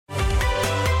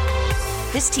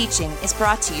This teaching is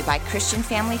brought to you by Christian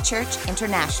Family Church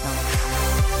International.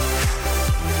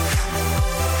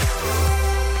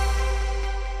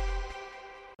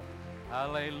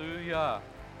 Hallelujah.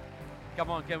 Come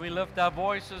on, can we lift our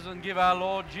voices and give our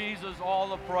Lord Jesus all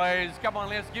the praise? Come on,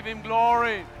 let's give Him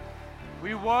glory.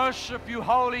 We worship you,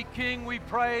 Holy King. We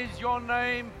praise your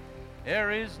name.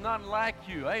 There is none like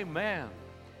you. Amen.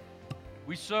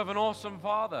 We serve an awesome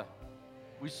Father.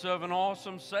 We serve an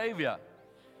awesome Savior.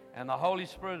 And the Holy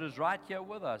Spirit is right here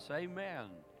with us. Amen.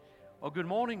 Well, good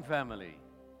morning, family.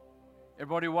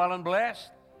 Everybody well and blessed?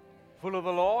 Full of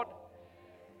the Lord?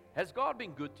 Has God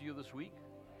been good to you this week?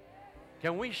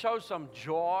 Can we show some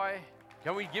joy?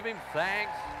 Can we give Him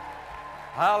thanks?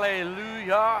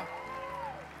 Hallelujah.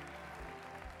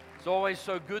 It's always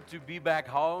so good to be back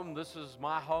home. This is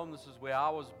my home. This is where I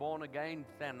was born again.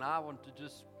 And I want to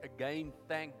just again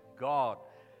thank God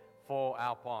for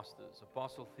our pastors,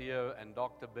 Apostle Theo and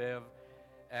Dr. Bev.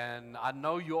 And I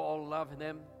know you all love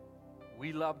them.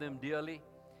 We love them dearly.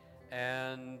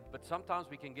 But sometimes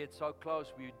we can get so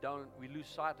close we lose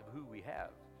sight of who we have.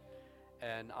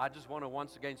 And I just want to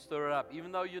once again stir it up,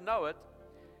 even though you know it,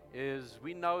 is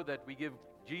we know that we give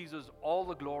Jesus all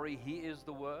the glory. He is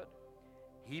the Word.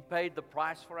 He paid the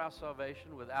price for our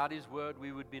salvation. Without His Word,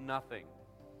 we would be nothing.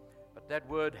 But that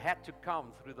Word had to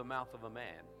come through the mouth of a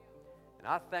man. And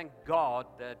I thank God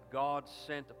that God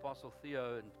sent Apostle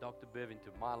Theo and Dr. Bev into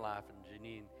my life and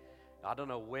Janine. I don't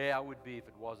know where I would be if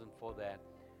it wasn't for that.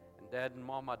 And Dad and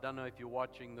Mom, I don't know if you're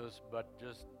watching this, but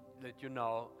just let you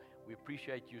know, we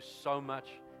appreciate you so much.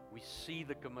 We see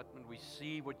the commitment. We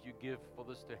see what you give for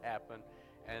this to happen.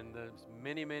 And there's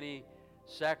many, many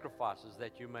sacrifices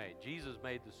that you made. Jesus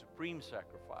made the supreme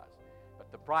sacrifice.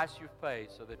 But the price you've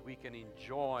paid so that we can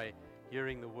enjoy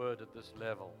hearing the Word at this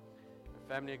level.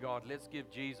 Family of God, let's give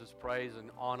Jesus praise and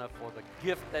honor for the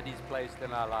gift that He's placed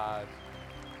in our lives.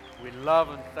 We love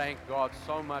and thank God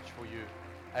so much for you.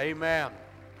 Amen.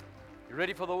 You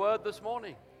ready for the Word this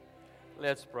morning?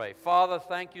 Let's pray. Father,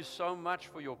 thank you so much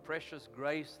for your precious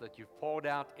grace that you've poured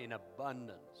out in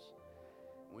abundance.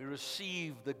 We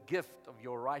receive the gift of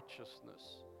your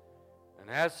righteousness. And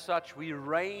as such, we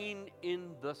reign in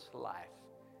this life.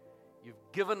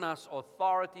 You've given us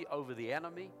authority over the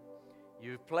enemy.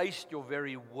 You've placed your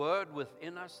very word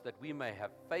within us that we may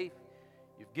have faith.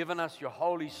 You've given us your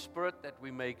Holy Spirit that we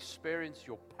may experience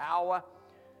your power.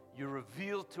 You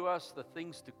reveal to us the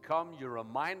things to come. You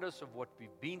remind us of what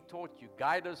we've been taught. You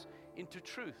guide us into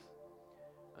truth.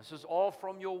 This is all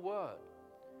from your word.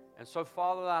 And so,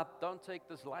 Father, I don't take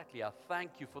this lightly. I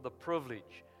thank you for the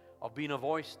privilege of being a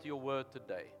voice to your word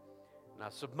today. And I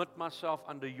submit myself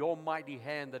under your mighty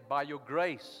hand that by your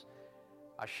grace,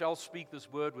 I shall speak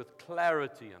this word with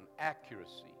clarity and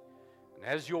accuracy. And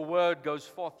as your word goes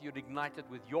forth, you'd ignite it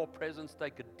with your presence,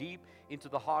 take it deep into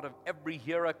the heart of every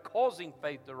hearer, causing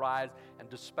faith to rise and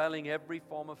dispelling every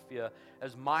form of fear.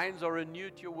 As minds are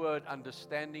renewed to your word,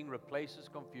 understanding replaces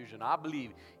confusion. I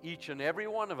believe each and every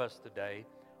one of us today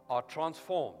are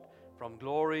transformed from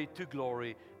glory to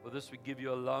glory. For this we give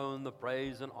you alone the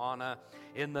praise and honor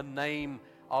in the name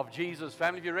of Jesus.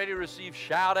 Family, if you're ready to receive,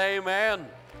 shout amen.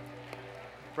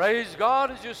 Praise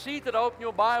God. As you're seated, open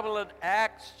your Bible at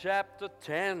Acts chapter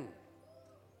 10.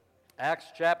 Acts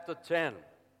chapter 10.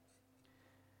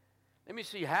 Let me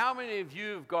see, how many of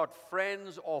you have got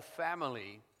friends or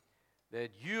family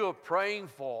that you are praying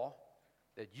for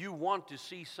that you want to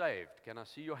see saved? Can I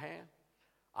see your hand?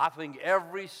 I think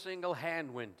every single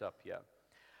hand went up here.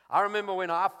 I remember when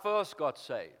I first got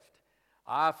saved.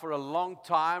 I, for a long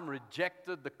time,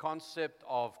 rejected the concept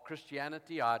of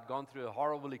Christianity. I had gone through a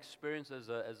horrible experience as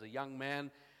a young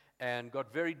man and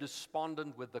got very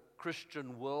despondent with the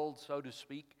Christian world, so to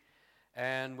speak.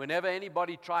 And whenever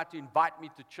anybody tried to invite me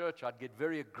to church, I'd get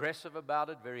very aggressive about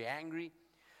it, very angry,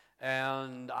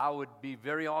 and I would be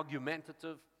very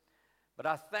argumentative. But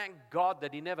I thank God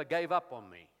that He never gave up on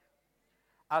me.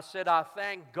 I said, I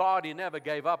thank God He never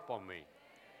gave up on me.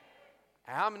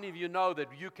 How many of you know that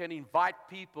you can invite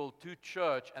people to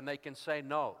church and they can say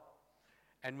no?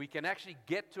 And we can actually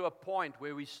get to a point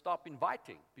where we stop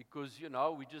inviting because,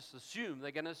 we just assume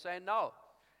they're going to say no.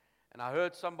 And I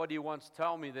heard somebody once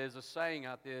tell me there's a saying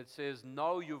out there that says,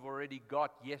 no, you've already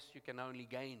got, yes, you can only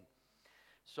gain.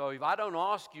 So if I don't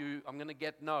ask you, I'm going to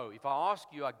get no. If I ask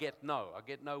you, I get no. I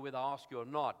get no whether I ask you or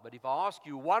not. But if I ask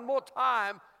you one more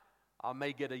time, I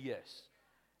may get a yes.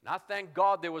 And I thank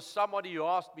God there was somebody who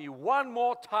asked me one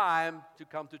more time to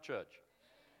come to church.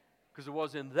 Because it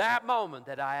was in that moment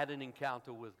that I had an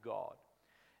encounter with God.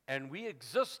 And we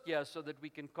exist here so that we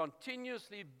can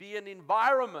continuously be an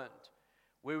environment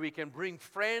where we can bring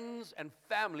friends and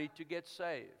family to get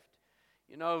saved.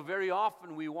 You know, very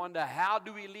often we wonder, how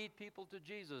do we lead people to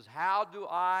Jesus? How do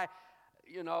I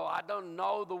don't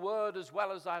know the word as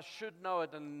well as I should know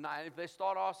it. And if they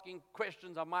start asking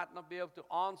questions, I might not be able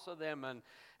to answer them. And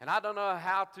I don't know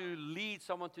how to lead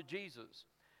someone to Jesus.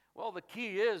 Well, the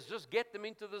key is just get them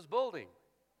into this building.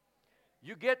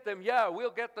 You get them here,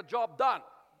 we'll get the job done.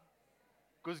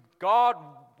 Because God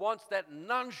wants that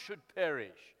none should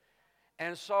perish.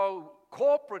 And so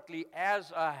corporately,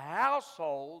 as a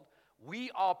household,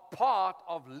 we are part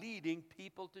of leading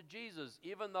people to Jesus.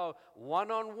 Even though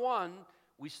one-on-one,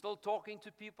 we're still talking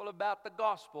to people about the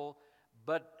gospel.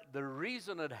 But the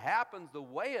reason it happens the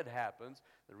way it happens,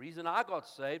 the reason I got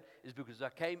saved, is because I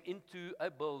came into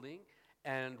a building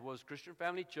and was Christian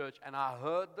Family Church, and I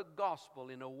heard the gospel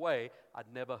in a way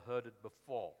I'd never heard it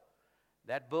before.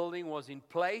 That building was in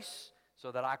place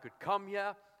so that I could come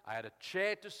here. I had a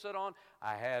chair to sit on.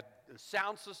 I had a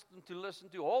sound system to listen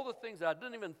to. All the things that I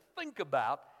didn't even think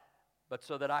about, but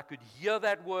so that I could hear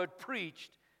that word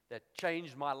preached that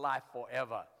changed my life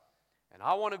forever. And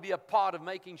I want to be a part of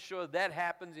making sure that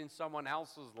happens in someone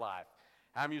else's life.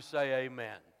 How many of you say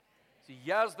amen? See,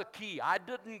 here's the key. I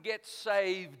didn't get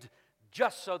saved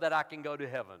just so that I can go to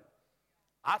heaven.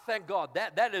 I thank God.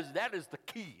 That is the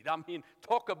key. I mean,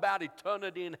 talk about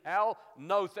eternity in hell.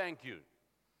 No, thank you.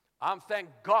 Thank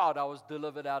God I was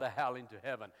delivered out of hell into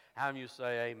heaven. How many of you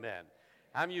say amen?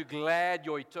 How many of you glad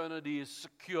your eternity is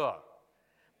secure?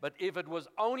 But if it was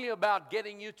only about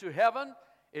getting you to heaven,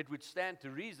 it would stand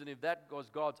to reason, if that was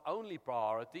God's only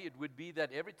priority, it would be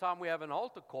that every time we have an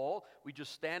altar call, we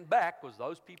just stand back because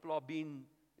those people are being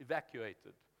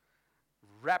evacuated,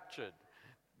 raptured,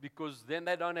 because then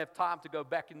they don't have time to go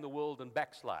back in the world and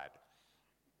backslide.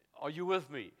 Are you with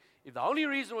me? If the only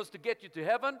reason was to get you to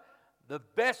heaven, the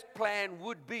best plan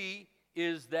would be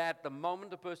is that the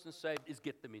moment a person's saved is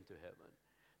get them into heaven.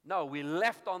 No, we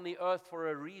left on the earth for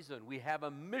a reason. We have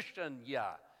a mission here.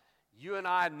 You and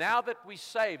I, now that we're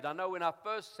saved, I know when I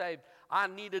first saved, I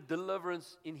needed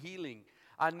deliverance in healing.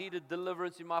 I needed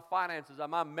deliverance in my finances.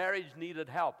 My marriage needed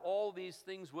help. All these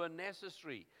things were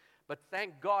necessary. But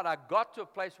thank God I got to a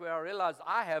place where I realized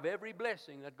I have every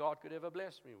blessing that God could ever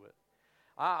bless me with.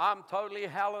 I'm totally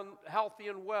healthy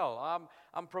and well.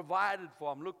 I'm provided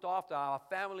for. I'm looked after. Our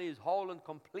family is whole and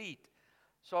complete.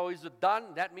 So is it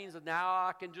done? That means that now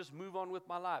I can just move on with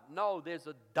my life. No, there's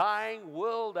a dying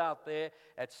world out there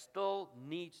that still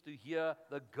needs to hear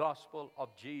the gospel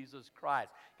of Jesus Christ.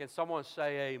 Can someone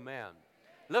say amen?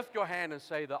 Lift your hand and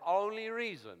say, the only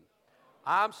reason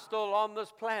I'm still on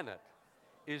this planet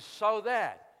is so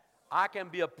that I can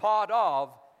be a part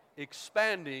of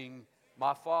expanding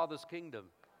my Father's kingdom.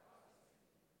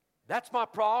 That's my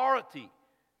priority.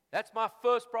 That's my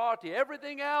first priority.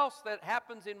 Everything else that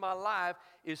happens in my life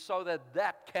is so that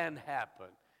that can happen.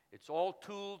 It's all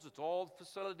tools, it's all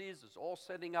facilities, it's all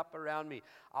setting up around me.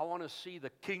 I want to see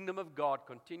the kingdom of God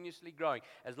continuously growing.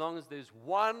 As long as there's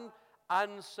one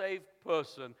unsaved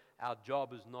person, our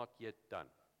job is not yet done.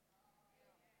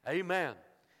 Amen.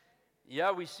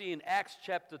 Yeah, we see in Acts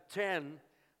chapter 10,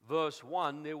 verse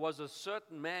 1, there was a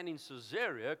certain man in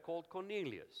Caesarea called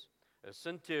Cornelius, a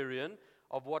centurion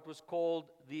of what was called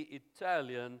the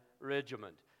Italian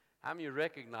regiment. How many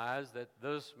recognize that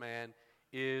this man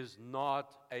is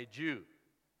not a Jew?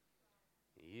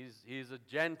 He's a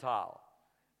Gentile.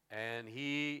 And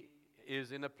he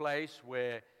is in a place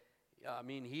where,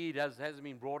 he hasn't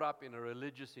been brought up in a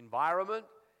religious environment.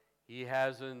 He's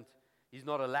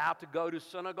not allowed to go to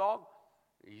synagogue.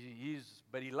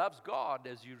 But he loves God.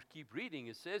 As you keep reading,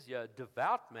 it says here, a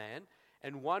devout man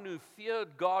and one who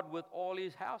feared God with all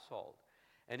his household.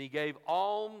 And he gave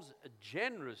alms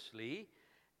generously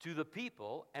to the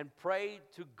people and prayed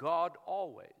to God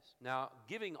always. Now,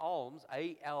 giving alms,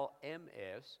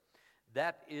 A-L-M-S,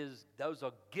 those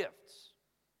are gifts.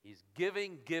 He's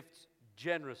giving gifts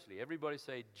generously. Everybody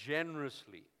say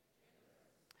generously.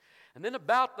 And then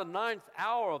about the 9th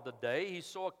hour of the day, he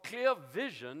saw a clear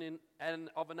vision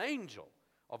of an angel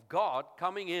of God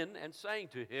coming in and saying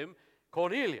to him,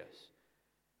 Cornelius.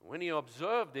 When he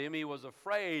observed him, he was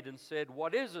afraid and said,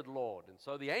 "What is it, Lord?" And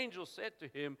so the angel said to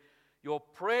him, "Your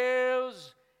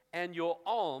prayers and your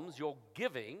alms, your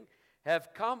giving,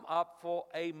 have come up for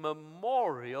a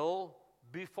memorial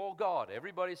before God."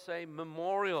 Everybody say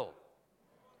memorial.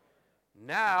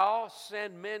 "Now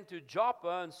send men to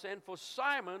Joppa and send for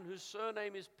Simon, whose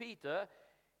surname is Peter.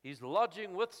 He's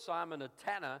lodging with Simon, a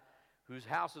tanner, whose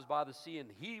house is by the sea,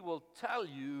 and he will tell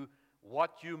you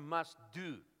what you must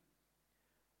do."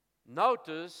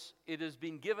 Notice, it has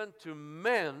been given to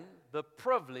men the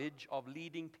privilege of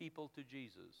leading people to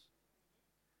Jesus.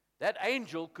 That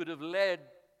angel could have led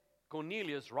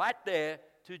Cornelius right there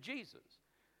to Jesus.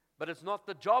 But it's not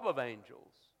the job of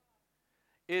angels.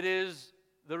 It is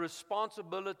the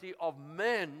responsibility of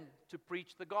men to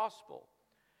preach the gospel.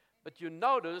 But you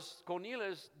notice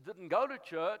Cornelius didn't go to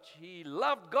church. He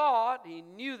loved God. He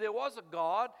knew there was a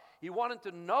God. He wanted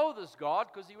to know this God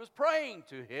because he was praying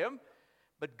to him.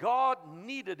 But God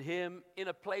needed him in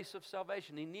a place of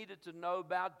salvation. He needed to know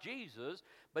about Jesus,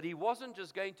 but he wasn't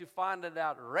just going to find it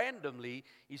out randomly.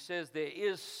 He says, there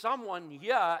is someone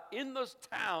here in this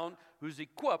town who's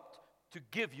equipped to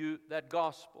give you that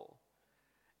gospel.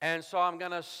 And so I'm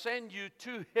going to send you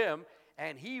to him,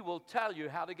 and he will tell you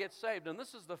how to get saved. And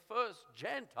this is the first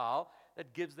Gentile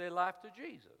that gives their life to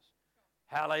Jesus.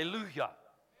 Hallelujah.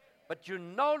 But you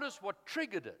notice what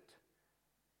triggered it.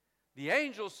 The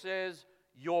angel says,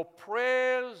 your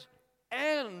prayers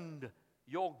and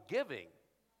your giving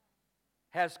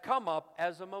has come up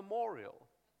as a memorial.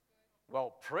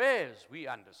 Well, prayers, we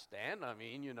understand. I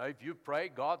mean, if you pray,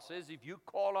 God says, if you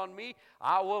call on me,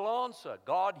 I will answer.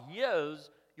 God hears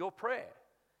your prayer.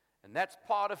 And that's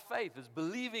part of faith, is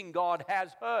believing God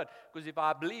has heard. Because if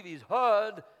I believe he's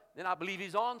heard, then I believe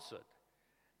he's answered.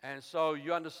 And so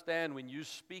you understand, when you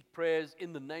speak prayers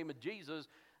in the name of Jesus,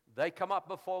 they come up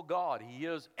before God. He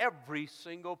hears every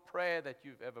single prayer that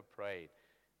you've ever prayed.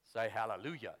 Say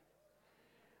hallelujah.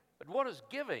 But what is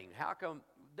giving? How come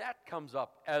that comes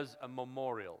up as a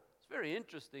memorial? It's very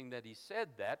interesting that he said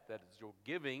that it's your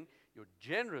giving, your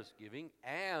generous giving,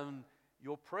 and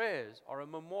your prayers are a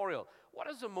memorial. What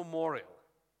is a memorial?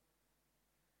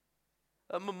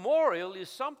 A memorial is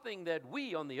something that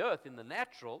we on the earth, in the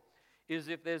natural, is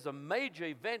if there's a major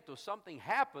event or something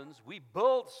happens, we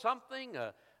build something,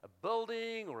 a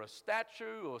building or a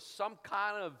statue or some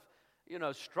kind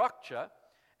of, structure.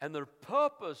 And the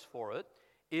purpose for it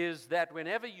is that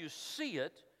whenever you see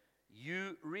it,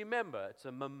 you remember. It's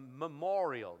a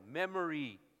memorial,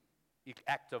 memory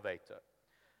activator.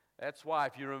 That's why,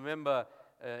 if you remember,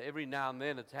 every now and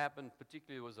then it's happened.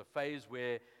 Particularly, there was a phase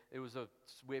where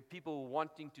where people were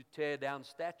wanting to tear down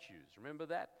statues. Remember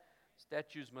that?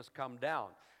 Statues must come down.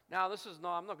 Now,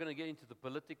 I'm not going to get into the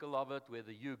political of it,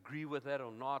 whether you agree with that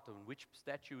or not, and which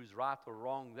statue is right or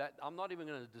wrong. I'm not even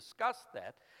going to discuss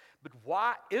that. But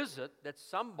why is it that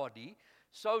somebody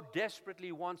so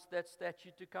desperately wants that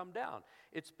statue to come down?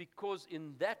 It's because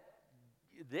in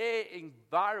their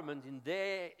environment, in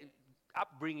their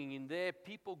upbringing, in their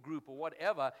people group or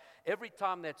whatever, every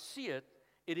time they see it,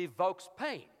 it evokes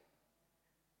pain.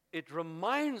 It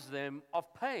reminds them of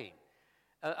pain.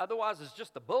 Otherwise, it's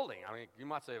just a building. I mean, you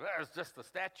might say, well, it's just a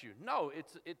statue. No,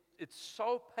 it's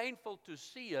so painful to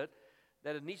see it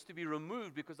that it needs to be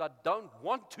removed because I don't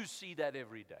want to see that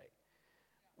every day.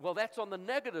 Well, that's on the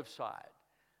negative side.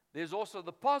 There's also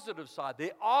the positive side.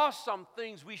 There are some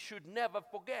things we should never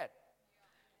forget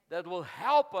that will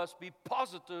help us be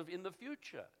positive in the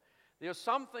future. There are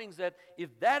some things that if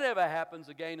that ever happens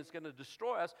again, it's going to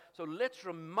destroy us. So let's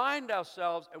remind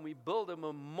ourselves, and we build a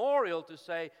memorial to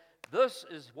say, this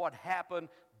is what happened.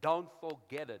 Don't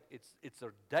forget it. It's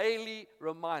a daily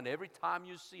reminder every time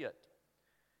you see it.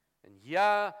 And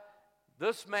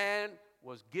this man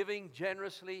was giving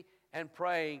generously and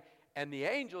praying. And the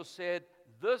angel said,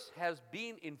 this has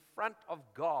been in front of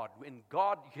God. When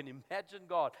God, you can imagine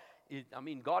God.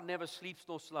 God never sleeps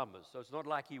nor slumbers. So it's not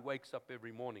like he wakes up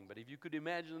every morning. But if you could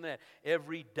imagine that,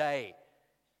 every day,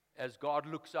 as God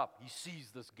looks up, he sees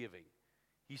this giving.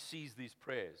 He sees these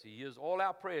prayers. He hears all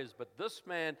our prayers. But this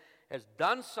man has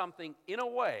done something in a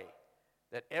way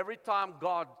that every time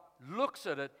God looks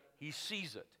at it, he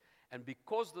sees it. And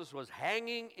because this was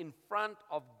hanging in front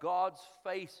of God's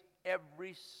face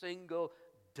every single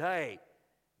day,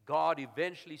 God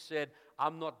eventually said,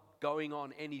 I'm not going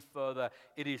on any further.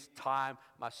 It is time.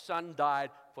 My son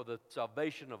died for the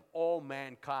salvation of all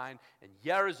mankind. And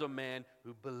here is a man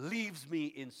who believes me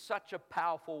in such a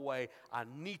powerful way. I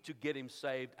need to get him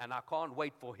saved, and I can't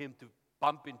wait for him to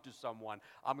bump into someone.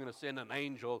 I'm going to send an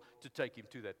angel to take him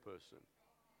to that person.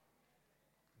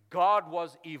 God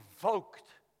was evoked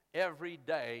every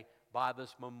day by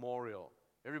this memorial.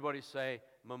 Everybody say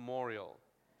memorial.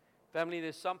 Family,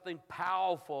 there's something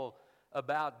powerful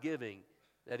about giving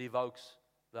that evokes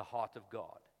the heart of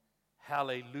God.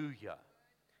 Hallelujah.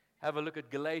 Have a look at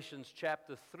Galatians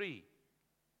chapter 3,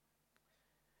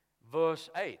 verse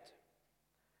 8. It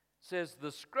says,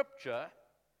 the scripture,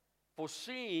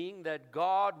 foreseeing that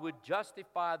God would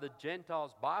justify the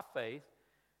Gentiles by faith,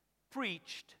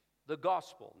 preached the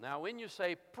gospel. Now, when you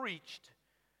say preached,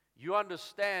 you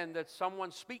understand that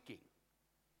someone's speaking.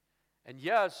 And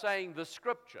here saying the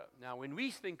scripture. Now, when we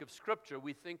think of scripture,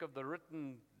 we think of the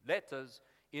written letters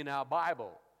in our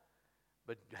Bible.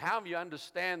 But how do you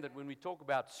understand that when we talk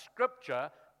about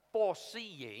scripture,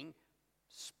 foreseeing,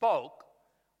 spoke,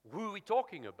 who are we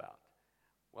talking about?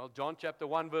 Well, John chapter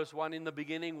 1, verse 1, in the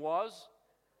beginning was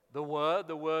the Word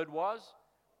was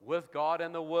with God,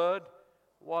 and the Word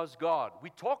was God.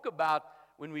 We talk about,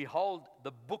 when we hold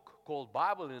the book called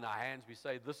Bible in our hands, we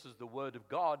say this is the Word of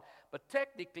God, but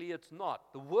technically it's not.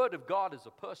 The Word of God is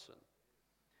a person.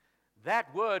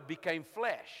 That Word became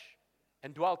flesh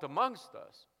and dwelt amongst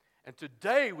us. And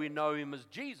today we know Him as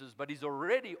Jesus, but He's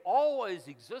already always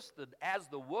existed as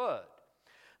the Word.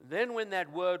 Then when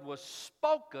that Word was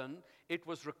spoken, it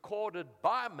was recorded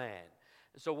by man.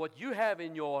 So what you have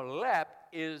in your lap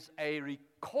is a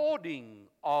recording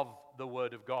of the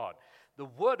Word of God. The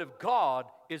Word of God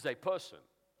is a person.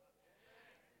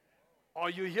 Are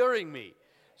you hearing me?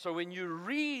 So when you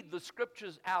read the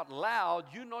Scriptures out loud,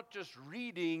 you're not just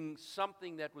reading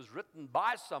something that was written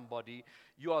by somebody,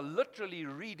 you are literally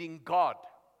reading God.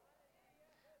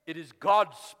 It is God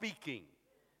speaking.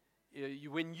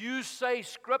 When you say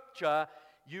Scripture,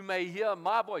 you may hear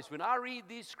my voice. When I read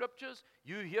these Scriptures,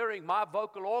 you're hearing my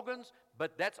vocal organs,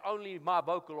 but that's only my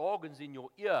vocal organs in your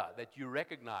ear that you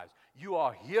recognize. You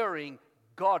are hearing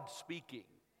God speaking.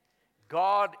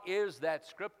 God is that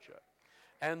Scripture.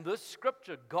 And this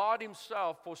Scripture, God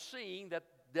Himself, foreseeing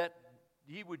that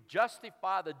He would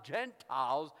justify the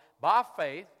Gentiles by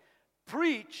faith,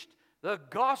 preached the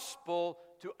gospel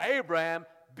to Abraham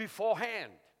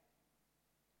beforehand.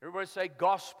 Everybody say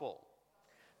gospel.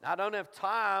 Now, I don't have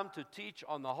time to teach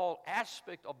on the whole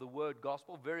aspect of the word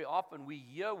gospel. Very often we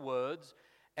hear words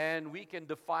and we can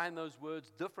define those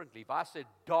words differently. If I said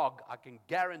dog, I can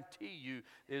guarantee you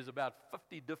there's about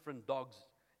 50 different dogs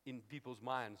in people's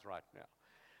minds right now.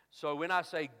 So when I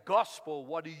say gospel,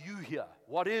 what do you hear?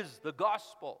 What is the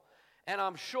gospel? And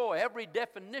I'm sure every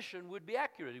definition would be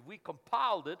accurate. If we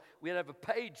compiled it, we'd have a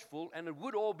page full and it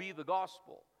would all be the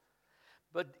gospel.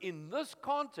 But in this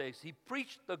context, he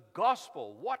preached the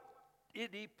gospel. What did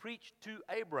he preach to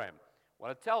Abraham?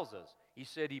 Well, it tells us. He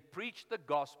said he preached the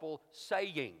gospel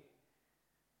saying,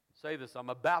 say this, I'm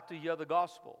about to hear the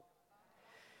gospel.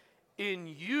 In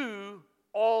you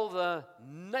all the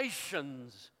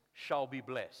nations shall be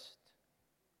blessed.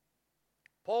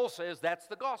 Paul says that's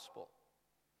the gospel.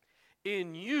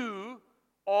 In you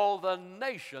all the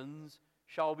nations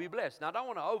shall be blessed. Now, I don't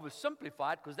want to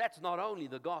oversimplify it because that's not only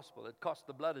the gospel. It cost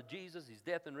the blood of Jesus, His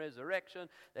death and resurrection,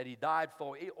 that He died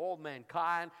for all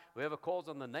mankind. Whoever calls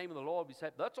on the name of the Lord will be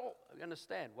saved. That's all. You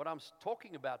understand? What I'm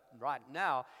talking about right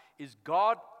now is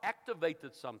God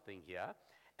activated something here.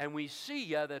 And we see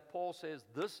here that Paul says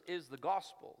this is the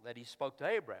gospel that he spoke to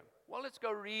Abraham. Well, let's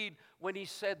go read when he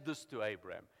said this to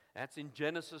Abraham. That's in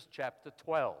Genesis chapter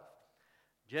 12.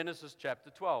 Genesis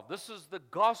chapter 12. This is the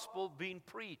gospel being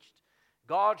preached.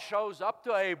 God shows up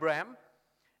to Abraham,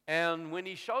 and when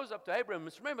He shows up to Abraham,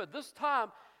 remember, this time,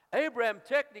 Abraham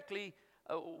technically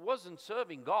wasn't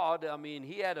serving God. I mean,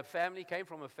 he had a family, came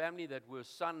from a family that were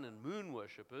sun and moon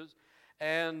worshipers,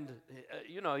 and,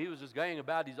 he was just going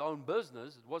about his own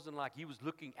business. It wasn't like he was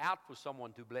looking out for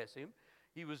someone to bless him.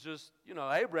 He was just,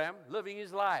 Abraham living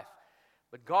his life.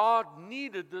 But God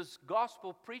needed this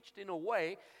gospel preached in a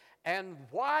way. And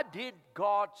why did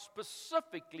God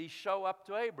specifically show up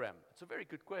to Abraham? It's a very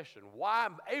good question. Why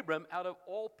Abraham out of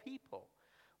all people?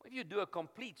 Well, if you do a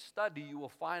complete study, you will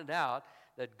find out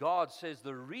that God says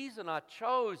the reason I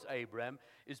chose Abraham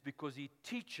is because he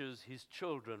teaches his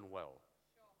children well.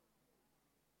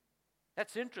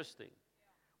 That's interesting.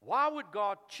 Why would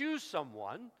God choose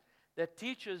someone that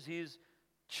teaches his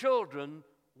children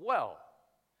well?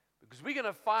 Because we're going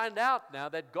to find out now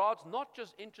that God's not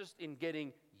just interested in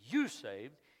getting you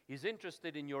saved, He's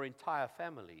interested in your entire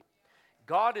family.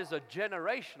 God is a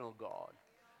generational God.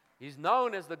 He's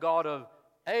known as the God of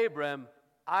Abraham,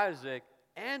 Isaac,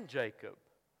 and Jacob.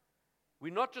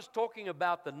 We're not just talking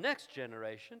about the next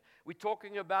generation. We're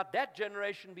talking about that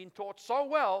generation being taught so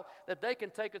well that they can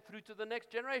take it through to the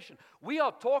next generation. We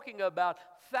are talking about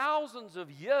thousands of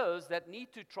years that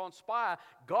need to transpire.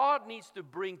 God needs to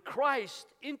bring Christ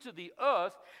into the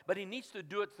earth, but He needs to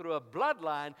do it through a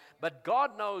bloodline. But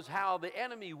God knows how the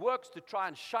enemy works to try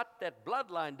and shut that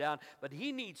bloodline down. But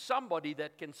He needs somebody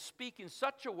that can speak in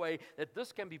such a way that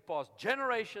this can be passed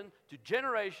generation to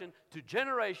generation to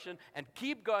generation and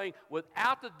keep going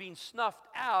without it being snuffed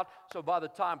out. So by the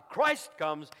time Christ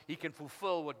comes, He can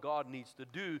fulfill what God needs to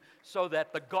do so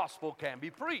that the gospel can be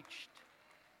preached.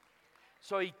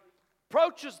 So He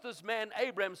approaches this man,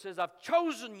 Abraham, says, I've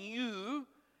chosen you.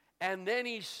 And then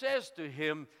He says to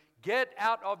him, get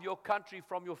out of your country,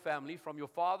 from your family, from your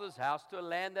father's house, to a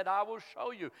land that I will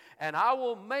show you. And I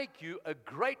will make you a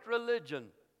great religion.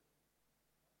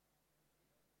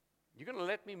 You're going to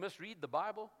let me misread the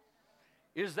Bible?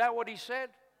 Is that what he said?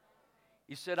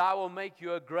 He said, I will make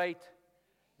you a great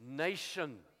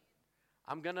nation.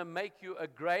 I'm going to make you a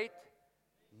great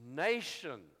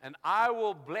nation. And I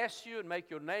will bless you and make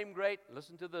your name great.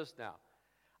 Listen to this now.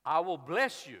 I will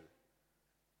bless you.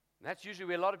 And that's usually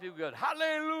where a lot of people go,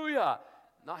 hallelujah.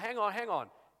 Now, hang on.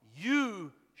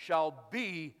 You shall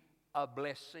be a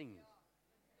blessing.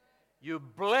 You're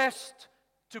blessed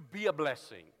to be a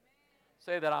blessing.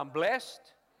 Say that, I'm blessed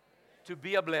to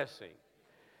be a blessing.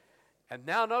 And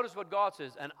now notice what God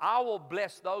says, and I will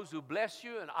bless those who bless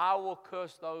you, and I will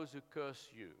curse those who curse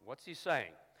you. What's he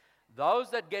saying?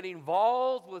 Those that get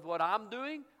involved with what I'm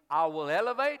doing, I will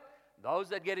elevate. Those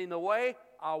that get in the way,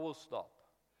 I will stop.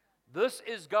 This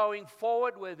is going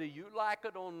forward whether you like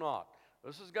it or not.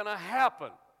 This is going to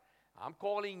happen. I'm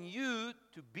calling you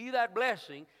to be that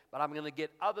blessing, but I'm going to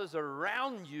get others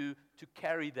around you to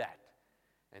carry that.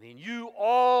 And in you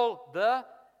all the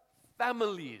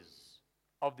families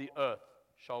of the earth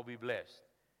shall be blessed.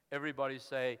 Everybody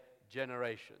say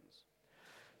generations.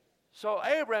 So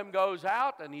Abraham goes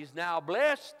out and he's now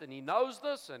blessed and he knows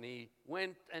this and he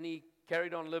went and he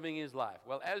carried on living his life.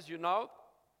 Well, as you know,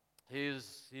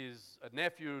 his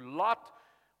nephew Lot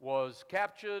was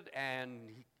captured and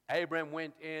Abraham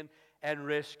went in and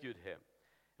rescued him.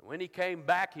 And when he came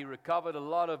back, he recovered a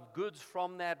lot of goods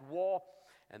from that war.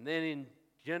 And then in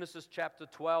Genesis chapter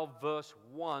 12, verse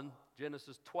 1,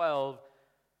 Genesis 12,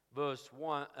 verse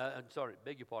 1,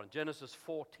 Genesis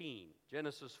 14.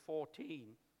 Genesis 14,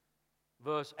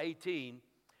 verse 18,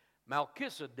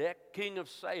 Melchizedek, king of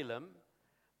Salem,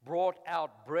 brought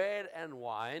out bread and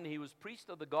wine. He was priest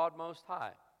of the God Most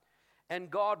High. And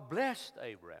God blessed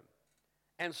Abraham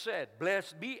and said,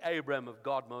 Blessed be Abraham of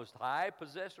God Most High,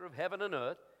 possessor of heaven and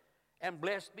earth, and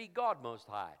blessed be God Most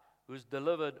High, who has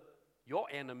delivered your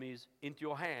enemies into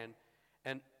your hand.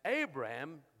 And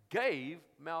Abraham gave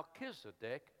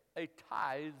Melchizedek a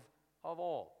tithe of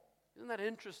all. Isn't that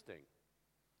interesting?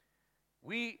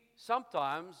 We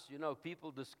sometimes,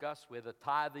 people discuss whether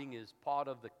tithing is part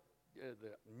of the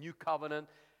new covenant.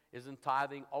 Isn't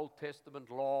tithing Old Testament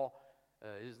law?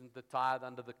 Isn't the tithe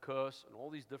under the curse? And all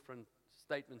these different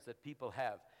statements that people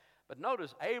have. But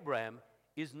notice, Abraham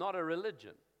is not a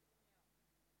religion.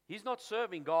 He's not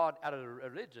serving God out of a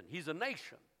religion. He's a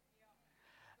nation.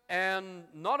 And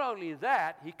not only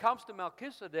that, he comes to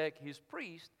Melchizedek, his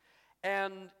priest,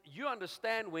 and you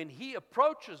understand when he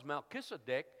approaches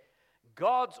Melchizedek,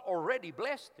 God's already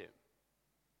blessed him.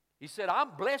 He said, I'm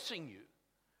blessing you.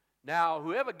 Now,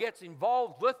 whoever gets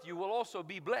involved with you will also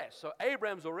be blessed. So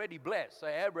Abraham's already blessed.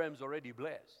 Say, Abraham's already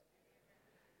blessed.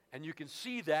 And you can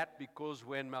see that because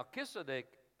when Melchizedek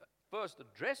first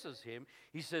addresses him,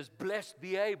 he says, Blessed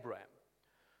be Abraham.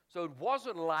 So it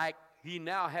wasn't like he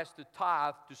now has to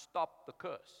tithe to stop the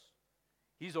curse.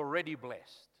 He's already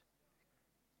blessed.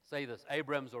 Say this,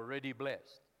 Abraham's already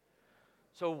blessed.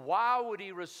 So why would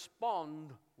he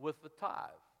respond with the tithe?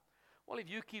 Well, if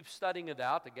you keep studying it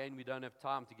out, again, we don't have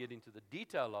time to get into the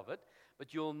detail of it,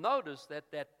 but you'll notice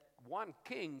that one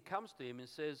king comes to him and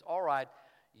says, all right,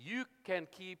 you can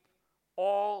keep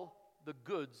all the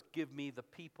goods, give me the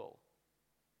people.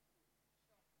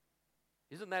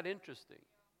 Isn't that interesting?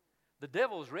 The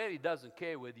devil really doesn't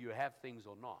care whether you have things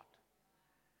or not.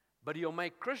 But he'll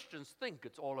make Christians think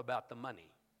it's all about the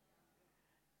money.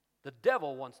 The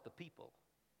devil wants the people.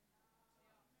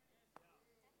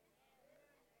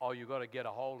 Oh, you got to get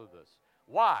a hold of this.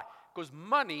 Why? Because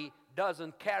money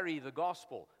doesn't carry the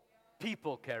gospel.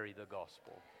 People carry the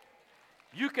gospel.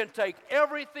 You can take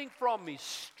everything from me,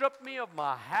 strip me of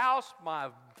my house, my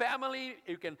family.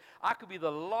 I could be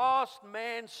the last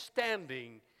man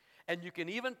standing, and you can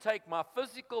even take my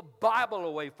physical Bible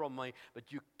away from me,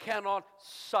 but you cannot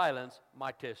silence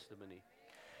my testimony.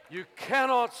 You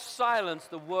cannot silence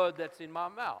the word that's in my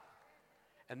mouth.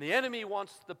 And the enemy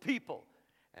wants the people.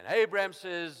 And Abraham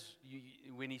says,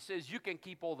 when he says you can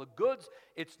keep all the goods,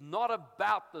 it's not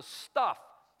about the stuff.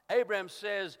 Abraham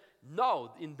says,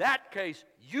 no, in that case,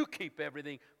 you keep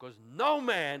everything, because no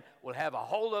man will have a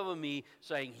hold over me,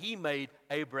 saying he made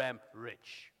Abraham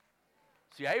rich.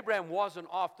 See, Abraham wasn't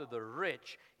after the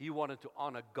rich. He wanted to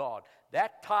honor God.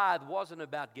 That tithe wasn't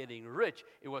about getting rich.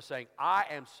 It was saying, I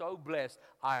am so blessed,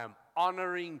 I am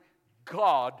honoring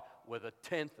God with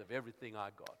 1/10 of everything I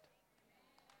got.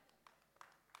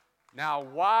 Now,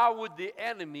 why would the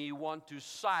enemy want to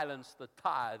silence the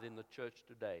tithe in the church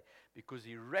today? Because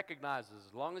he recognizes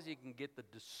as long as he can get the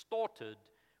distorted,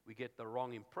 we get the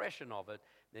wrong impression of it,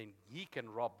 then he can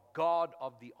rob God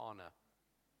of the honor.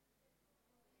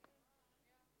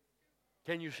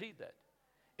 Can you see that?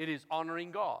 It is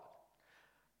honoring God.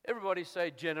 Everybody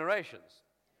say generations.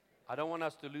 I don't want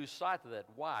us to lose sight of that.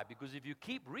 Why? Because if you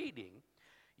keep reading,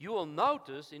 you will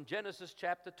notice in Genesis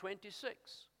chapter 26.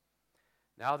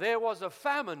 Now there was a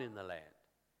famine in the land.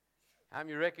 How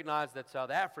many recognize that South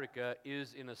Africa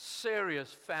is in a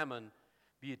serious famine,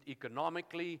 be it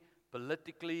economically,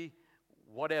 politically,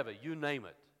 whatever, you name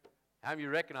it. How many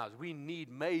recognize we need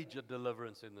major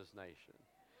deliverance in this nation?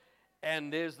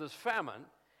 And there's this famine.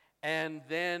 And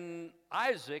then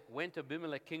Isaac went to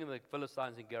Abimelech, king of the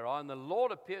Philistines in Gerar, and the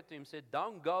Lord appeared to him and said,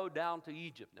 don't go down to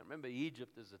Egypt. Now remember,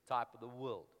 Egypt is a type of the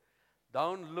world.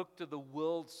 Don't look to the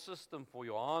world system for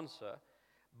your answer,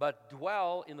 but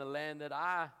dwell in the land that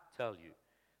I tell you.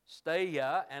 Stay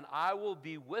here, and I will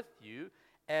be with you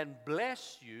and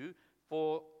bless you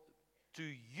to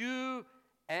you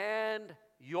and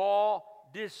your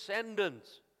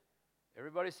descendants.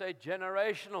 Everybody say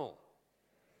generational.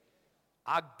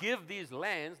 I give these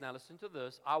lands, now listen to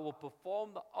this, I will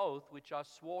perform the oath which I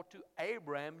swore to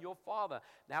Abraham your father.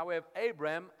 Now we have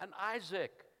Abraham and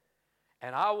Isaac.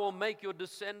 And I will make your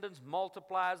descendants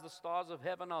multiply as the stars of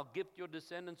heaven. I'll give to your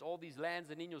descendants all these lands,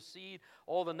 and in your seed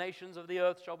all the nations of the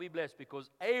earth shall be blessed. Because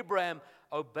Abraham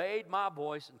obeyed my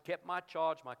voice and kept my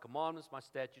charge, my commandments, my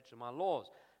statutes, and my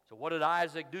laws. So what did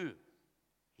Isaac do?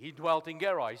 He dwelt in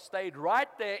Gerar. He stayed right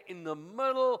there in the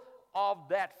middle of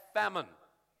that famine.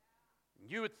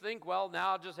 You would think, well,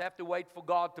 now I'll just have to wait for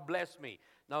God to bless me.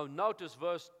 No, notice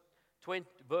verse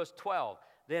 12.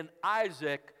 Then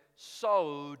Isaac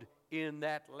sowed in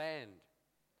that land.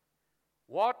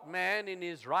 What man in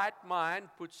his right mind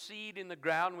puts seed in the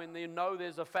ground when they know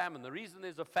there's a famine? The reason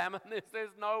there's a famine is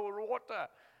there's no water.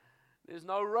 There's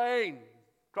no rain.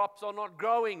 Crops are not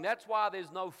growing. That's why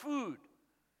there's no food.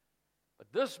 But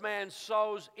this man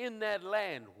sows in that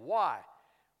land. Why?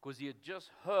 Because he had just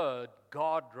heard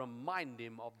God remind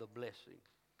him of the blessing.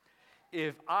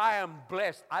 If I am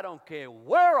blessed, I don't care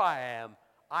where I am,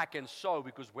 I can sow,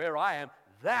 because where I am,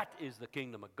 that is the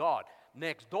kingdom of God.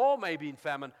 Next door may be in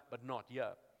famine, but not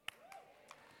here.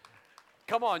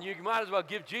 Come on, you might as well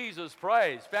give Jesus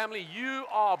praise. Family, you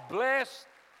are blessed.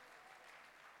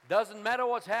 Doesn't matter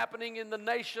what's happening in the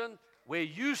nation, where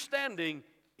you standing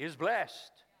is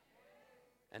blessed.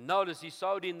 And notice he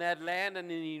sowed in that land, and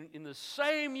in the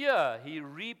same year he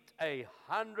reaped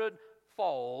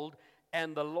 100-fold,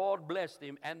 and the Lord blessed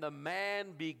him. And the man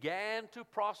began to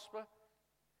prosper.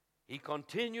 He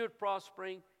continued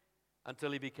prospering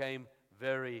until he became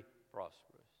very prosperous.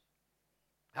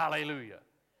 Hallelujah.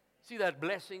 See, that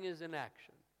blessing is in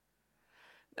action.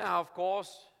 Now, of course,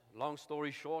 long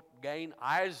story short, again,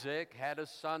 Isaac had a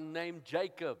son named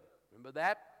Jacob. Remember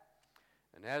that?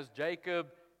 And as Jacob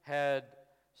had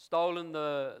stolen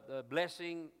the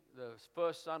blessing, the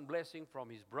first son blessing from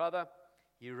his brother,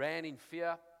 he ran in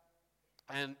fear.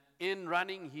 And in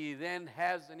running, he then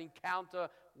has an encounter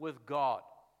with God.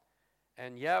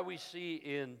 And here we see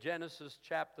in Genesis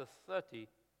chapter 28.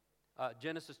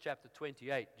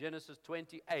 Genesis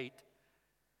 28,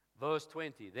 verse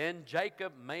 20. Then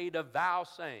Jacob made a vow,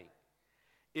 saying,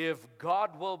 if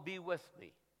God will be with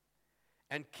me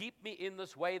and keep me in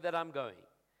this way that I'm going,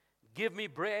 give me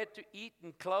bread to eat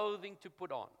and clothing to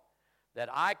put on, that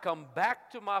I come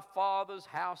back to my father's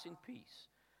house in peace.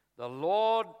 The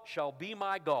Lord shall be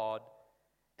my God,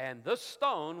 and this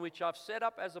stone which I've set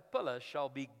up as a pillar shall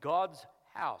be God's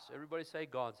house. Everybody say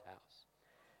God's house.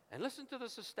 And listen to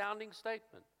this astounding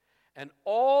statement. And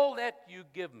all that you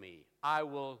give me, I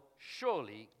will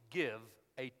surely give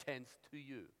a tenth to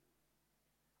you.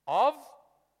 Of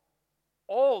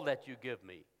all that you give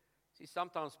me. See,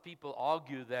 sometimes people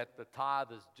argue that the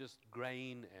tithe is just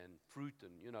grain and fruit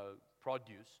and,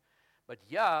 produce. But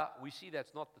yeah, we see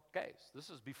that's not the case.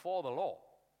 This is before the law.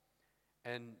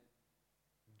 And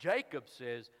Jacob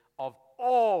says, of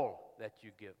all that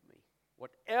you give me,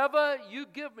 whatever you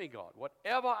give me, God,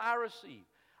 whatever I receive,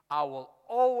 I will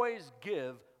always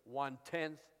give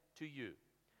 1/10 to you.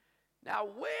 Now,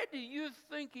 where do you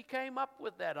think he came up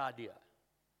with that idea?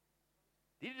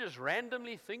 Did he just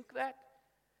randomly think that?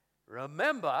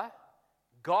 Remember,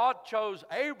 God chose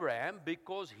Abraham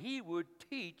because he would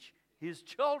teach his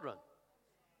children.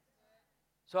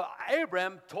 So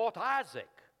Abraham taught Isaac.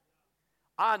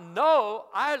 I know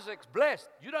Isaac's blessed.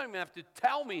 You don't even have to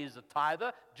tell me he's a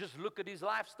tither. Just look at his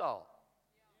lifestyle.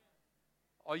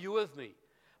 Are you with me?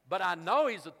 But I know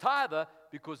he's a tither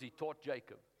because he taught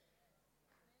Jacob.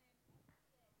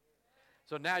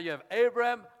 So now you have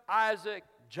Abraham, Isaac,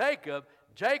 Jacob.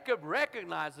 Jacob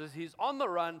recognizes he's on the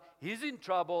run. He's in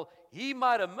trouble. He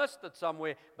might have missed it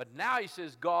somewhere. But now he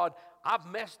says, God, I've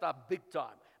messed up big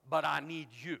time. But I need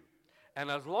you. And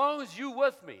as long as you're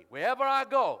with me, wherever I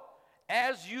go,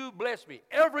 as you bless me,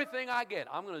 everything I get,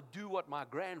 I'm going to do what my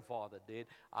grandfather did.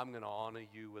 I'm going to honor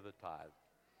you with a tithe.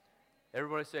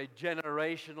 Everybody say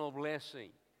generational blessing.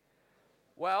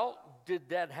 Well, did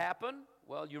that happen?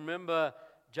 Well, you remember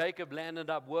Jacob landed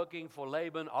up working for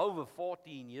Laban over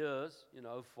 14 years,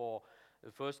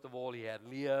 first of all, he had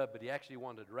Leah, but he actually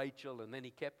wanted Rachel, and then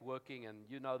he kept working, and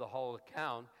you know the whole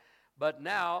account. But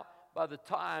now, by the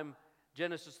time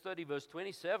Genesis 30, verse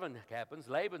 27 happens,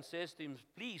 Laban says to him,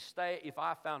 please stay if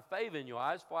I found favor in your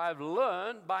eyes, for I have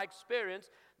learned by experience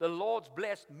the Lord's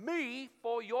blessed me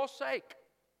for your sake.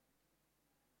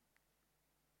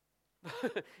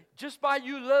 Just by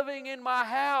you living in my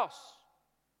house,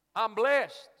 I'm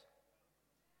blessed.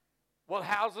 Well,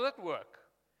 how does it work?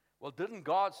 Well, didn't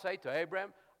God say to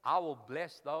Abraham, I will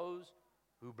bless those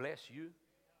who bless you?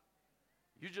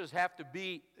 You just have to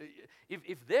be,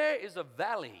 if there is a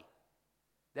valley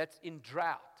that's in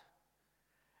drought,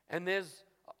 and there's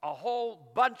a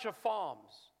whole bunch of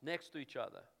farms next to each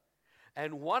other,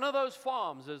 and one of those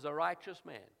farms is a righteous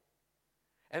man,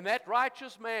 and that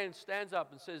righteous man stands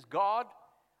up and says, God,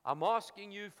 I'm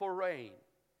asking you for rain.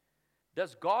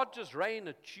 Does God just rain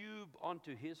a tube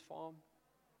onto his farm?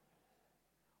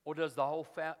 Or does the whole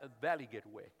valley get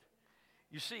wet?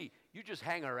 You see, you just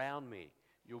hang around me,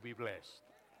 you'll be blessed.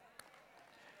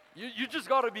 You just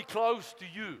got to be close to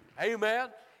you. Amen?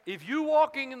 If you're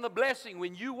walking in the blessing,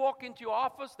 when you walk into your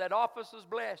office, that office is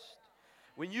blessed.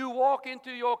 When you walk into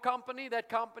your company, that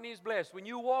company is blessed. When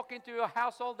you walk into your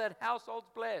household, that household's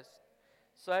blessed.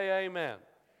 Say amen.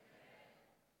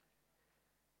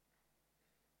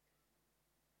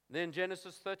 Then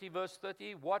Genesis 30, verse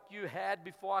 30, what you had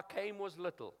before I came was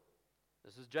little.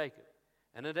 This is Jacob.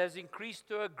 And it has increased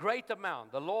to a great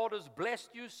amount. The Lord has blessed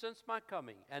you since my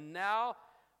coming. And now,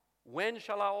 when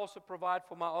shall I also provide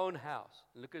for my own house?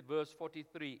 Look at verse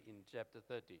 43 in chapter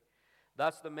 30.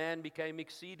 Thus the man became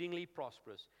exceedingly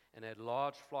prosperous and had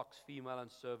large flocks, female and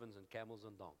servants, and camels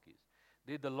and donkeys.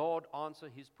 Did the Lord answer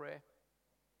his prayer?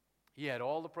 He had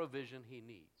all the provision he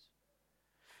needs.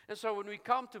 And so when we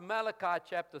come to Malachi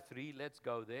chapter 3, let's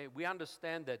go there. We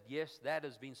understand that, yes, that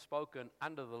has been spoken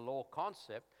under the law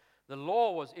concept. The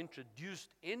law was introduced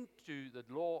into, the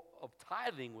law of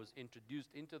tithing was introduced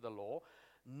into the law,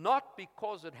 not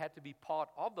because it had to be part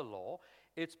of the law.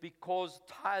 It's because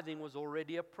tithing was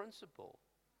already a principle.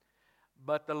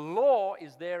 But the law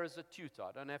is there as a tutor.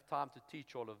 I don't have time to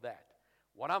teach all of that.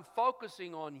 What I'm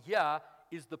focusing on here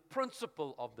is the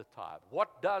principle of the tithe.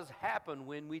 What does happen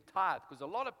when we tithe? Because a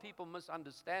lot of people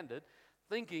misunderstand it,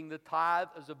 thinking the tithe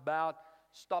is about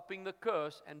stopping the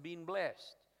curse and being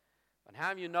blessed. But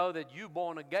how do you know that you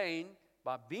born again,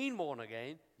 by being born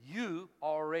again, you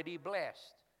are already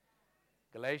blessed?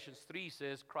 Galatians 3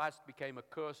 says Christ became a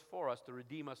curse for us to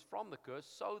redeem us from the curse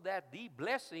so that the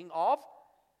blessing of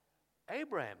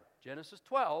Abraham, Genesis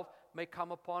 12, may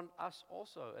come upon us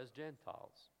also as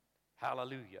Gentiles.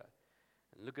 Hallelujah.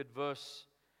 And look at verse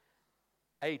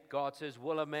 8. God says,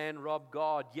 will a man rob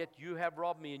God? Yet you have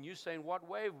robbed me. And you say, in what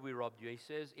way have we robbed you? He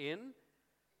says, in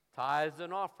tithes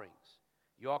and offerings.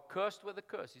 You are cursed with a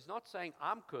curse. He's not saying,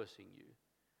 I'm cursing you.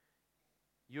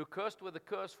 You're cursed with a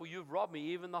curse, for you've robbed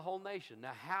me, even the whole nation.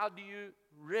 Now, how do you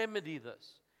remedy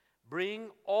this? Bring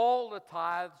all the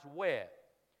tithes where?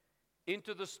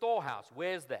 Into the storehouse.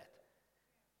 Where's that?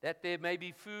 That there may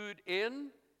be food in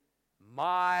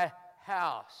my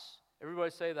house.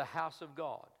 Everybody say the house of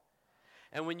God.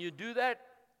 And when you do that,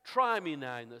 try me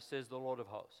now, says the Lord of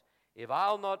hosts. If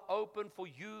I'll not open for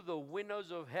you the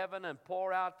windows of heaven and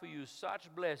pour out for you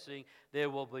such blessing, there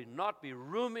will not be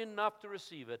room enough to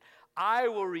receive it. I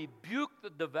will rebuke the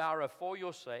devourer for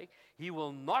your sake. He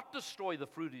will not destroy the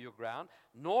fruit of your ground,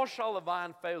 nor shall the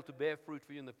vine fail to bear fruit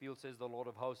for you in the field, says the Lord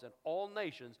of hosts. And all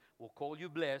nations will call you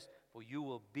blessed, for you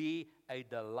will be a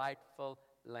delightful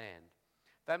land.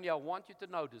 Family, I want you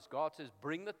to notice, God says,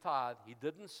 bring the tithe. He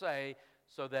didn't say,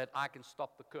 so that I can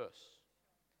stop the curse.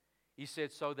 He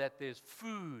said, so that there's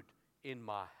food in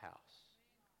my house.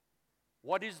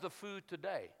 What is the food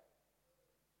today?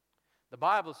 The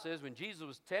Bible says when Jesus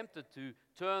was tempted to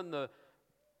turn the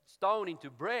stone into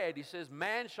bread, he says,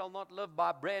 man shall not live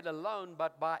by bread alone,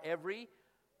 but by every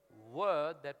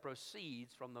word that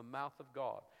proceeds from the mouth of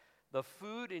God. The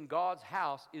food in God's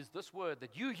house is this word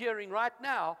that you're hearing right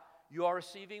now. You are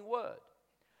receiving word.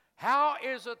 How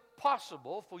is it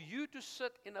possible for you to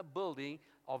sit in a building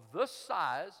of this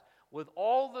size with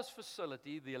all this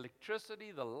facility, the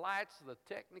electricity, the lights, the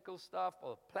technical stuff,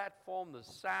 the platform, the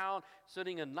sound,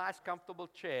 sitting in a nice, comfortable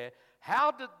chair?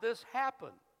 How did this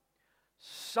happen?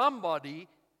 Somebody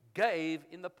gave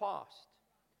in the past.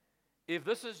 If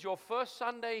this is your first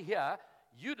Sunday here,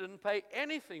 you didn't pay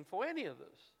anything for any of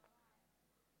this.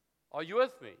 Are you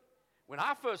with me? When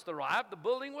I first arrived, the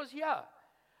building was here.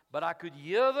 But I could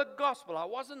hear the gospel. I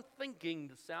wasn't thinking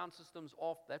the sound system's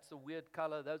off. That's a weird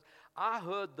color. I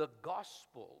heard the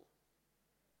gospel.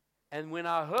 And when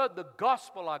I heard the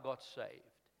gospel, I got saved.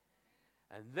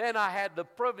 And then I had the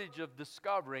privilege of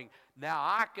discovering now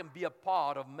I can be a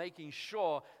part of making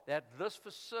sure that this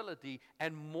facility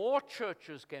and more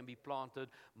churches can be planted,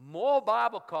 more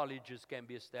Bible colleges can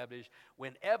be established.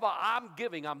 Whenever I'm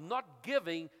giving, I'm not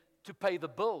giving to pay the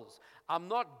bills. I'm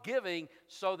not giving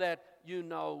so that,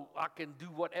 I can do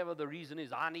whatever the reason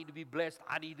is. I need to be blessed.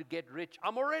 I need to get rich.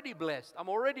 I'm already blessed. I'm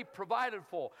already provided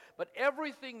for. But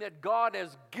everything that God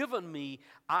has given me,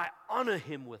 I honor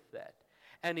Him with that.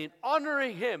 And in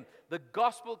honoring Him, the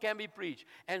gospel can be preached.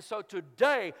 And so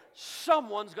today,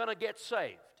 someone's going to get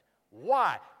saved.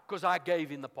 Why? Because I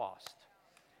gave in the past.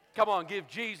 Come on, give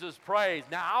Jesus praise.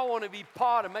 Now, I want to be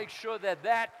part and make sure that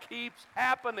that keeps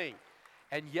happening.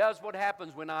 And here's what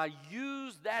happens when I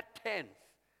use that tenth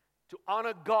to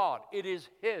honor God. It is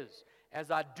His.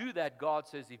 As I do that, God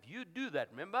says, if you do that,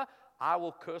 remember, I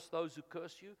will curse those who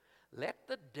curse you. Let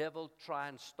the devil try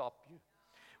and stop you.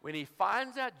 When he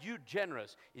finds out you're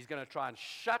generous, he's going to try and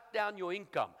shut down your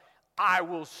income. I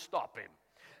will stop him.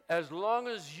 As long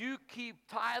as you keep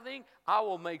tithing, I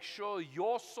will make sure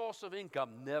your source of income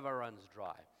never runs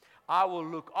dry. I will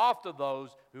look after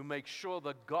those who make sure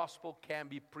the gospel can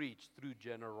be preached through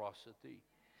generosity.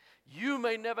 You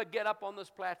may never get up on this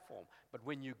platform, but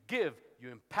when you give, you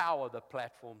empower the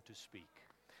platform to speak.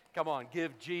 Come on,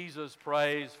 give Jesus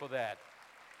praise for that.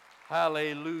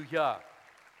 Hallelujah.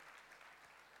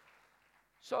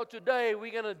 So today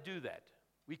we're going to do that.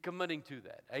 We're committing to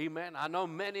that. Amen. I know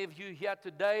many of you here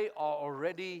today are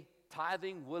already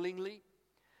tithing willingly.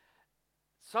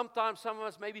 Sometimes some of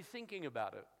us may be thinking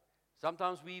about it.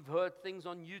 Sometimes we've heard things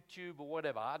on YouTube or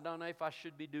whatever. I don't know if I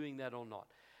should be doing that or not.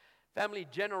 Family,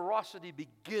 generosity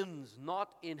begins not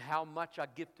in how much I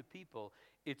give to people.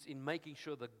 It's in making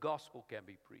sure the gospel can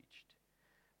be preached.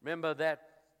 Remember that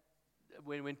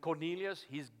when Cornelius,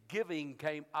 his giving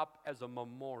came up as a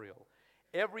memorial.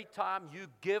 Every time you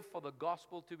give for the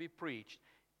gospel to be preached,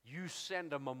 you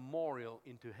send a memorial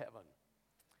into heaven.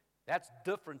 That's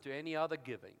different to any other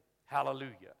giving.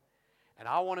 Hallelujah. And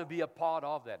I want to be a part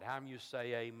of that. How many of you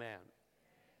say amen?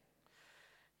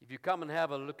 If you come and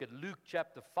have a look at Luke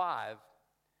chapter 5,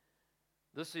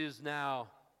 this is now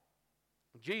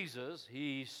Jesus.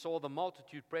 He saw the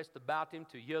multitude pressed about him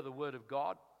to hear the word of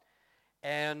God.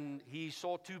 And he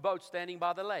saw two boats standing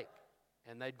by the lake.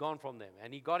 And they'd gone from them.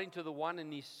 And he got into the one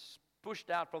and he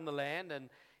pushed out from the land. And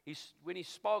when he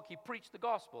spoke, he preached the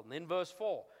gospel. And then verse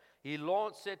 4, he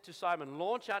said to Simon,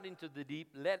 launch out into the deep,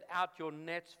 let out your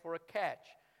nets for a catch.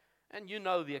 And you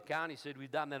know the account. He said,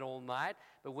 we've done that all night.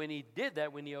 But when he did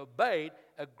that, when he obeyed,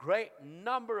 a great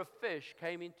number of fish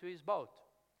came into his boat.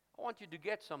 I want you to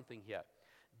get something here.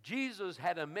 Jesus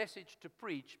had a message to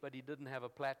preach, but he didn't have a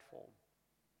platform.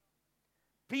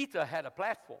 Peter had a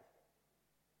platform.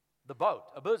 The boat,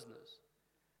 a business,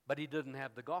 but he didn't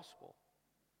have the gospel.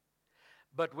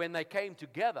 But when they came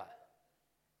together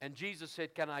and Jesus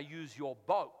said, can I use your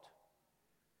boat?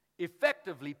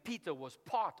 Effectively, Peter was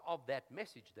part of that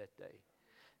message that day.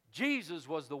 Jesus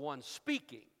was the one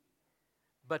speaking,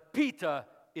 but Peter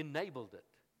enabled it.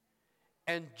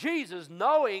 And Jesus,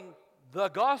 knowing the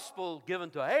gospel given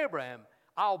to Abraham,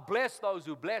 I'll bless those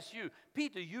who bless you.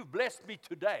 Peter, you've blessed me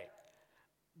today.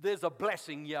 There's a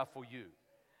blessing here for you.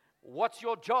 What's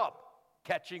your job?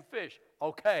 Catching fish.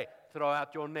 Okay, throw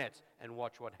out your nets and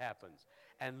watch what happens.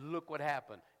 And look what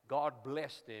happened. God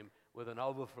blessed him with an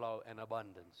overflow and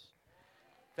abundance.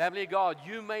 Family of God,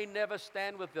 you may never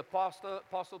stand with the apostle,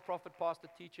 prophet, pastor,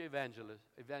 teacher, evangelist,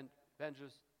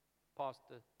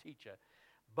 pastor, teacher.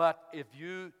 But if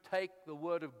you take the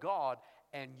word of God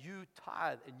and you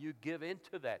tithe and you give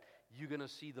into that, you're going to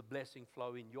see the blessing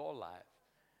flow in your life.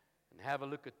 And have a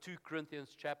look at 2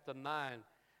 Corinthians chapter 9.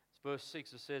 Verse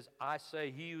 6, it says, I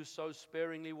say, he who sows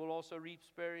sparingly will also reap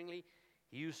sparingly.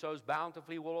 He who sows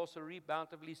bountifully will also reap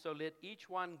bountifully. So let each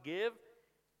one give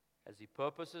as he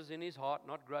purposes in his heart,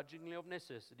 not grudgingly of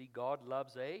necessity. God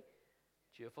loves a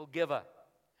cheerful giver.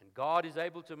 And God is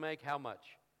able to make how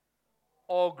much?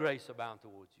 All grace abound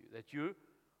towards you. That you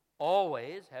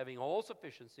always, having all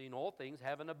sufficiency in all things,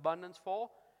 have an abundance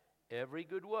for every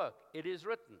good work. It is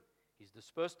written, he's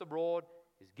dispersed abroad,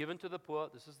 is given to the poor.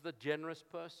 This is the generous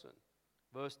person.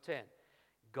 Verse 10.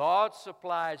 God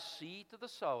supplies seed to the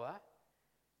sower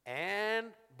and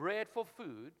bread for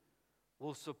food,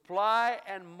 will supply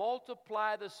and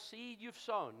multiply the seed you've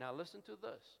sown. Now listen to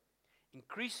this.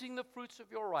 Increasing the fruits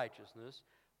of your righteousness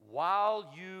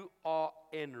while you are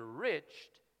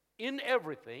enriched in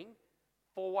everything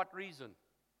For what reason?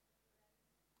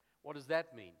 What does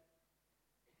that mean?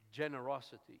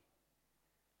 Generosity.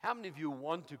 How many of you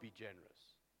want to be generous?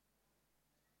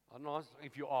 I'm not asking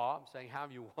if you are. I'm saying how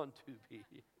many of you want to be.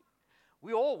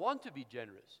 We all want to be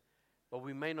generous, but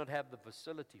we may not have the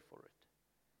facility for it.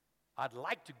 I'd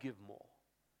like to give more,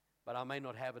 but I may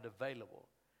not have it available.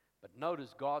 But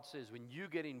notice God says when you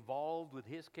get involved with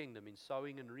His kingdom in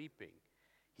sowing and reaping,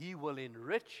 He will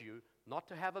enrich you, not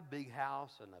to have a big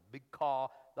house and a big car.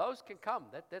 Those can come.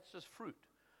 That's just fruit.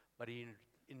 But He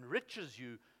enriches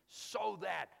you so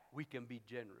that we can be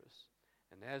generous.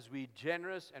 And as we're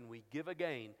generous and we give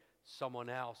again, someone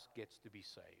else gets to be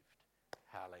saved.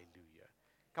 Hallelujah.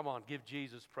 Come on, give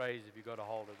Jesus praise if you got a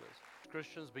hold of this.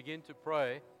 Christians, begin to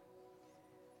pray.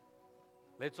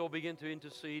 Let's all begin to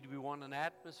intercede. We want an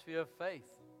atmosphere of faith.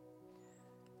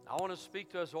 I want to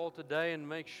speak to us all today and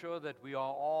make sure that we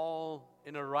are all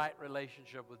in a right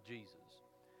relationship with Jesus.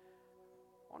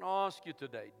 I want to ask you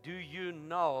today, do you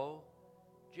know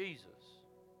Jesus?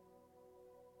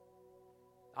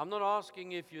 I'm not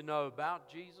asking if you know about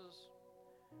Jesus.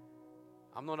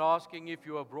 I'm not asking if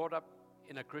you were brought up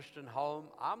in a Christian home.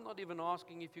 I'm not even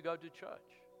asking if you go to church.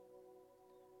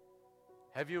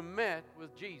 Have you met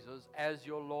with Jesus as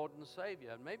your Lord and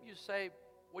Savior? And maybe you say,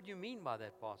 what do you mean by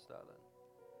that, Pastor Allan?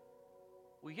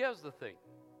 Well, here's the thing.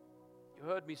 You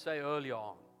heard me say earlier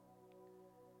on.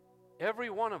 Every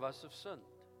one of us have sinned.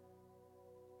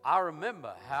 I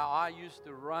remember how I used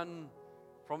to run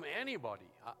from anybody.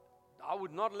 I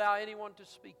would not allow anyone to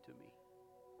speak to me.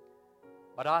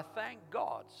 But I thank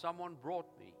God someone brought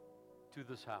me to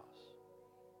this house.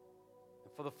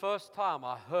 And for the first time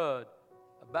I heard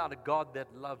about a God that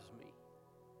loves me.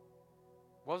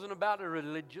 It wasn't about a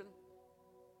religion.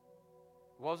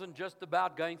 It wasn't just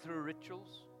about going through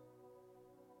rituals.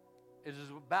 It is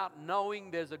about knowing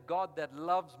there's a God that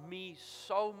loves me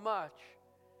so much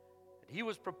that He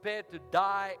was prepared to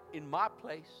die in my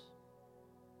place,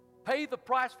 pay the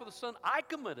price for the sin I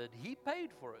committed. He paid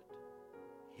for it.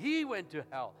 He went to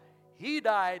hell. He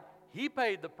died. He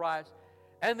paid the price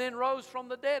and then rose from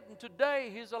the dead. And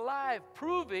today He's alive,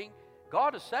 proving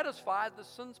God is satisfied, the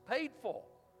sin's paid for.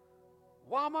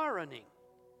 Why am I running?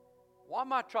 Why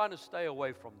am I trying to stay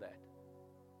away from that?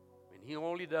 When He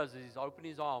all He does is He's open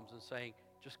His arms and saying,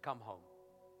 just come home.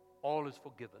 All is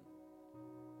forgiven.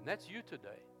 And that's you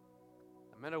today.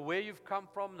 No matter where you've come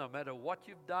from, no matter what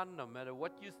you've done, no matter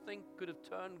what you think could have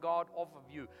turned God off of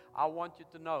you, I want you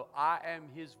to know I am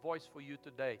His voice for you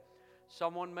today.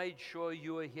 Someone made sure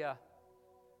you are here.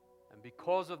 And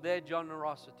because of their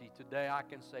generosity, today I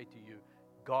can say to you,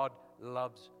 God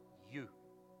loves you.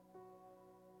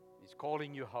 He's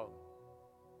calling you home.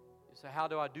 You say, how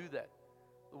do I do that?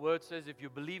 The Word says if you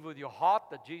believe with your heart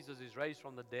that Jesus is raised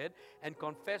from the dead and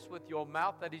confess with your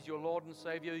mouth that He's your Lord and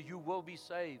Savior, you will be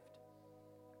saved.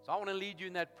 So I want to lead you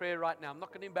in that prayer right now. I'm not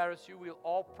going to embarrass you. We'll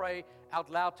all pray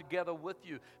out loud together with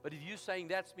you. But if you're saying,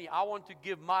 that's me, I want to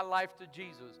give my life to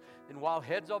Jesus, then while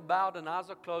heads are bowed and eyes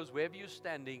are closed, wherever you're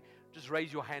standing, just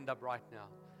raise your hand up right now.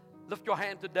 Lift your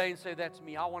hand today and say, that's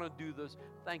me. I want to do this.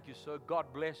 Thank you, sir. God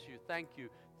bless you. Thank you.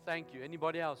 Thank you.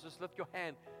 Anybody else? Just lift your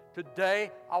hand.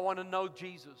 Today, I want to know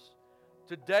Jesus.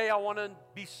 Today, I want to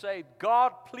be saved.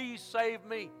 God, please save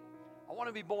me. I want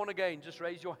to be born again. Just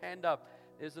raise your hand up.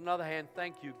 There's another hand.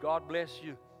 Thank you. God bless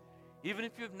you. Even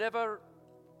if you've never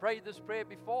prayed this prayer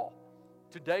before,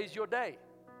 today's your day.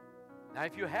 Now,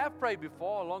 if you have prayed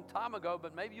before a long time ago,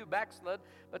 but maybe you backslid,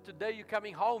 but today you're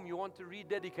coming home, you want to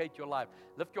rededicate your life,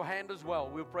 lift your hand as well.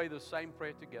 We'll pray the same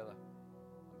prayer together.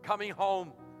 I'm coming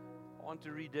home. I want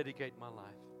to rededicate my life.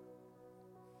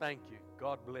 Thank you.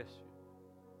 God bless you.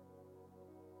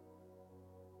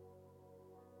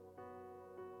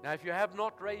 Now, if you have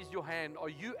not raised your hand, are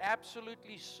you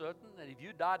absolutely certain that if you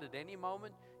died at any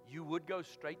moment, you would go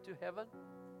straight to heaven?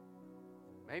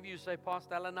 Maybe you say,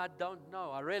 Pastor Allan, I don't know.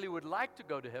 I really would like to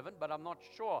go to heaven, but I'm not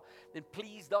sure. Then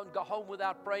please don't go home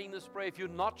without praying this prayer. If you're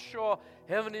not sure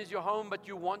heaven is your home, but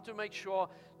you want to make sure,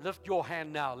 lift your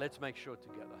hand now. Let's make sure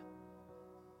together.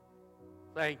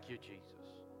 Thank you, Jesus.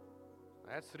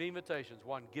 That's 3 invitations.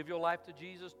 1, give your life to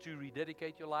Jesus. 2,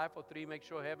 rededicate your life. Or 3, make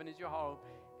sure heaven is your home.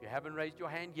 If you haven't raised your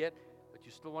hand yet, but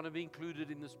you still want to be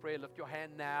included in this prayer, lift your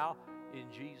hand now in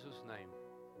Jesus' name.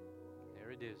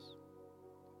 There it is.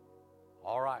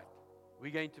 All right.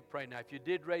 We're going to pray now. If you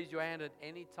did raise your hand at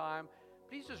any time,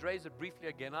 please just raise it briefly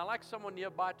again. I'd like someone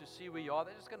nearby to see where you are.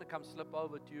 They're just going to come slip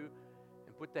over to you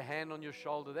and put their hand on your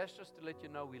shoulder. That's just to let you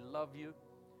know we love you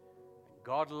and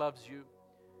God loves you.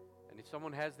 And if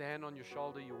someone has their hand on your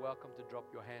shoulder, you're welcome to drop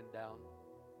your hand down.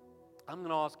 I'm going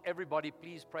to ask everybody,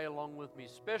 please pray along with me,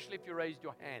 especially if you raised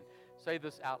your hand. Say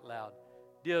this out loud.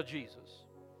 Dear Jesus,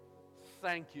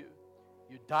 thank you.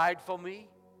 You died for me.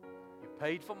 You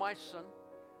paid for my sin.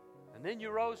 And then you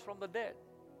rose from the dead.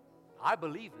 I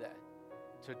believe that.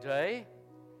 Today,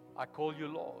 I call you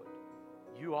Lord.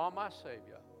 You are my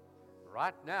Savior.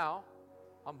 Right now,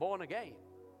 I'm born again.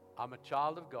 I'm a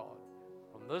child of God.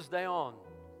 From this day on,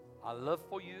 I live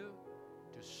for you,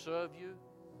 to serve you,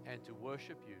 and to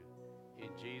worship you. In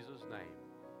Jesus' name,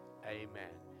 amen.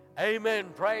 Amen.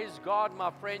 Praise God,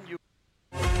 my friend.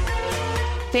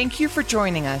 Thank you for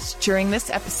joining us during this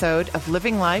episode of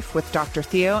Living Life with Dr.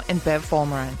 Theo and Bev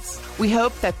Volmerans. We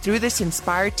hope that through this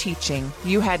inspired teaching,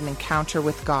 you had an encounter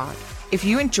with God. If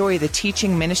you enjoy the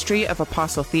teaching ministry of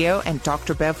Apostle Theo and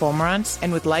Dr. Bev Volmerans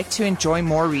and would like to enjoy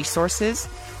more resources,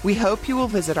 we hope you will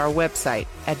visit our website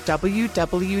at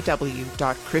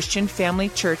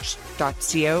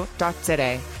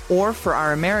www.christianfamilychurch.co.za, or for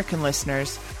our American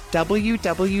listeners,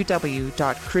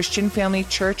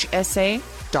 www.christianfamilychurchsa.com.